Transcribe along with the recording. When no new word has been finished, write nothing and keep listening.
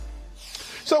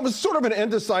So it was sort of an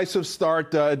indecisive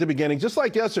start at the beginning, just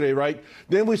like yesterday, right?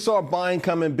 Then we saw buying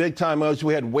come in big time as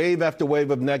we had wave after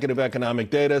wave of negative economic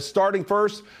data. Starting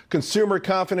first, consumer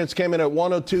confidence came in at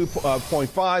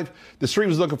 102.5. The street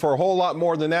was looking for a whole lot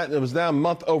more than that, and it was down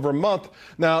month over month.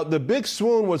 Now, the big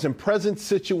swoon was in present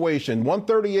situation,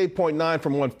 138.9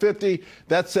 from 150.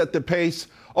 That set the pace.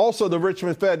 Also, the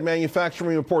Richmond Fed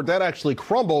manufacturing report, that actually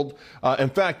crumbled. In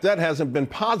fact, that hasn't been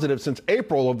positive since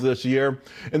April of this year.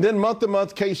 And then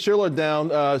month-to-month, Case-Shiller down,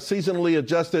 seasonally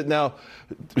adjusted. Now,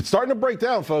 it's starting to break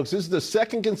down, folks. This is the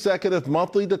second consecutive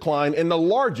monthly decline and the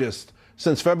largest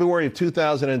since February of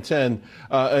 2010.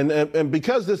 And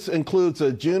because this includes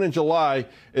June and July,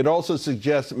 it also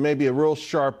suggests maybe a real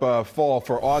sharp fall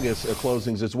for August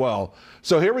closings as well.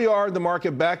 So here we are, the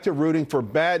market back to rooting for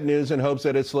bad news in hopes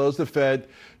that it slows the Fed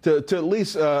to at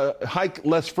least hike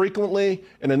less frequently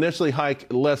and initially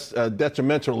hike less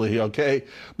detrimentally, okay?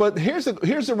 But here's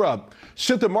the rub.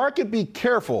 Should the market be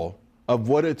careful of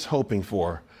what it's hoping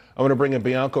for? I want to bring in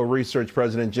Bianco Research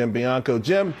President Jim Bianco.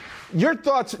 Jim, your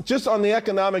thoughts just on the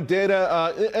economic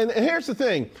data. And here's the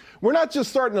thing. We're not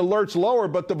just starting to lurch lower,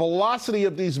 but the velocity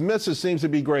of these misses seems to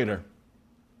be greater.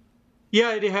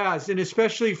 Yeah, it has. And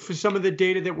especially for some of the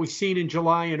data that we've seen in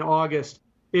July and August,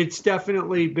 it's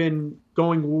definitely been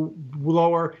going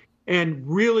lower, and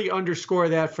really underscore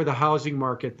that for the housing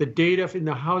market. The data in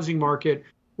the housing market,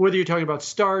 whether you're talking about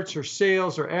starts or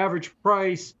sales or average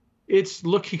price, it's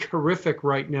looking horrific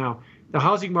right now. The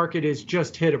housing market has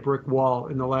just hit a brick wall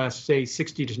in the last, say,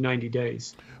 60 to 90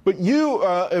 days. But you,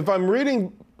 if I'm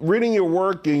reading your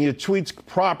work and your tweets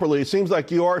properly, it seems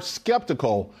like you are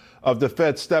skeptical of the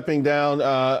Fed stepping down.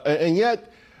 And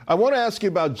yet, I want to ask you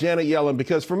about Janet Yellen,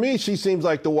 because for me, she seems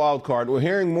like the wild card. We're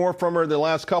hearing more from her the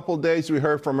last couple of days. We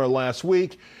heard from her last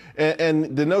week.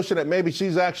 And the notion that maybe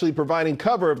she's actually providing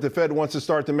cover if the Fed wants to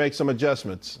start to make some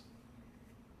adjustments.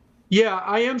 Yeah,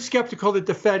 I am skeptical that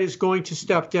the Fed is going to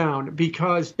step down,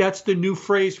 because that's the new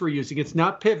phrase we're using. It's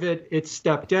not pivot, it's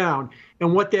step down.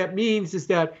 And what that means is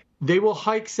that they will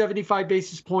hike 75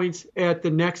 basis points at the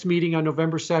next meeting on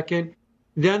November 2nd.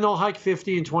 Then they'll hike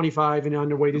 50 and 25 and on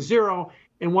their way to zero.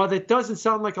 And while that doesn't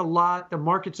sound like a lot, the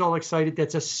market's all excited.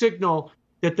 That's a signal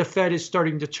that the Fed is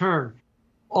starting to turn.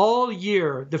 All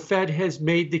year, the Fed has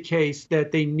made the case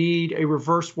that they need a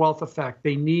reverse wealth effect.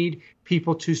 They need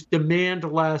people to demand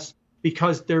less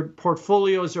because their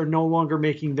portfolios are no longer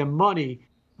making them money.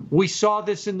 We saw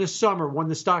this in the summer when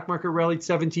the stock market rallied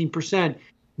 17%.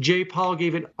 Jay Powell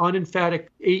gave an unemphatic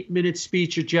 8-minute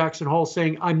speech at Jackson Hole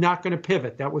saying, "I'm not going to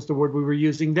pivot." That was the word we were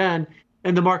using then.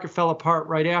 And the market fell apart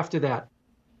right after that.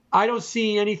 I don't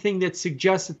see anything that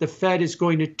suggests that the Fed is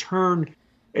going to turn,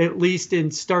 at least,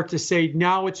 and start to say,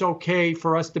 now it's okay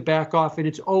for us to back off, and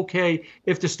it's okay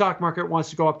if the stock market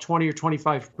wants to go up 20 or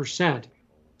 25%.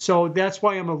 So that's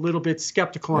why I'm a little bit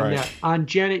skeptical on that. On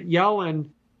Janet Yellen,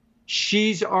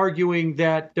 she's arguing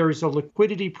that there's a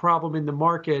liquidity problem in the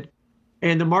market,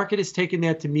 and the market has taken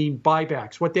that to mean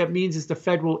buybacks. What that means is the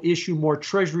Fed will issue more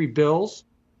Treasury bills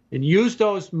and use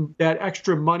that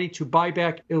extra money to buy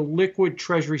back illiquid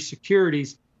Treasury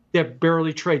securities that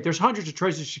barely trade. There's hundreds of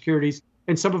Treasury securities,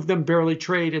 and some of them barely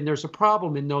trade, and there's a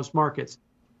problem in those markets.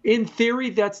 In theory,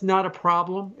 that's not a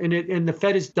problem, and the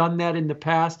Fed has done that in the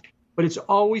past, but it's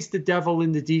always the devil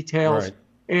in the details. Right.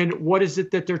 And what is it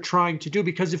that they're trying to do?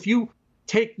 Because if you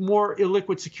take more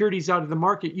illiquid securities out of the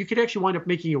market, you could actually wind up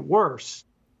making it worse,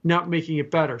 not making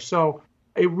it better. So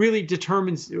it really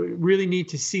really need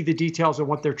to see the details of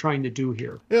what they're trying to do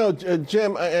here. You know,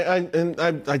 Jim,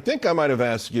 I think I might have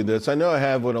asked you this. I know I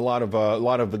have with a lot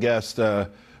of the guests that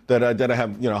I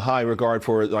have, high regard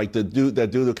for, like that do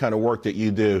the kind of work that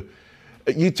you do.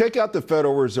 You take out the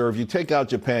Federal Reserve, you take out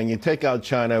Japan, you take out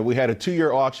China. We had a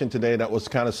 2-year auction today that was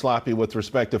kind of sloppy with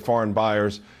respect to foreign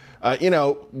buyers. How does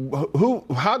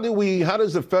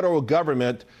the federal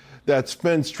government that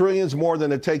spends trillions more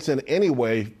than it takes in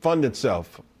anyway fund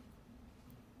itself?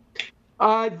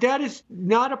 That is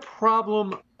not a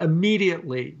problem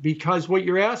immediately, because what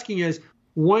you're asking is,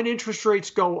 when interest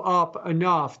rates go up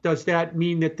enough, does that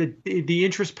mean that the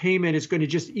interest payment is going to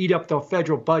just eat up the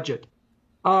federal budget?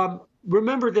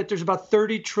 Remember that there's about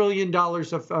 $30 trillion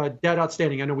of debt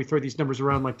outstanding. I know we throw these numbers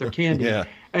around like they're candy. Yeah.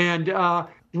 And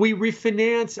we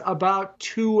refinance about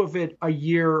 2 of it a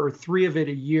year or 3 of it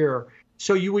a year.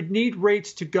 So you would need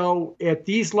rates to go at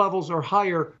these levels or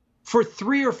higher for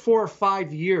 3 or 4 or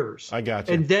 5 years. I got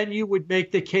you. And then you would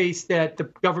make the case that the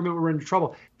government were in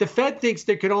trouble. The Fed thinks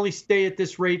they could only stay at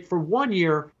this rate for 1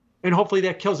 year, and hopefully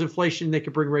that kills inflation and they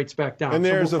could bring rates back down. And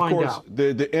there's, so we'll of course,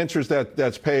 the interest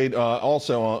that's paid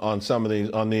also on some of these,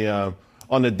 on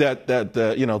the debt, that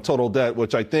total debt,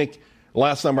 which I think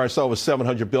Last number I saw was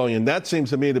 $700 billion. That seems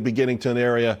to me to be getting to an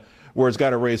area where it's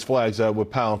got to raise flags with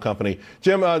Powell and company.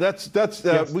 Jim,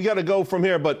 Yes. we got to go from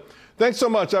here, but thanks so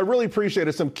much. I really appreciate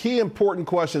it. Some key important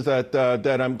questions that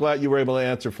I'm glad you were able to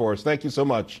answer for us. Thank you so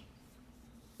much.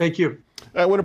 Thank you. I want to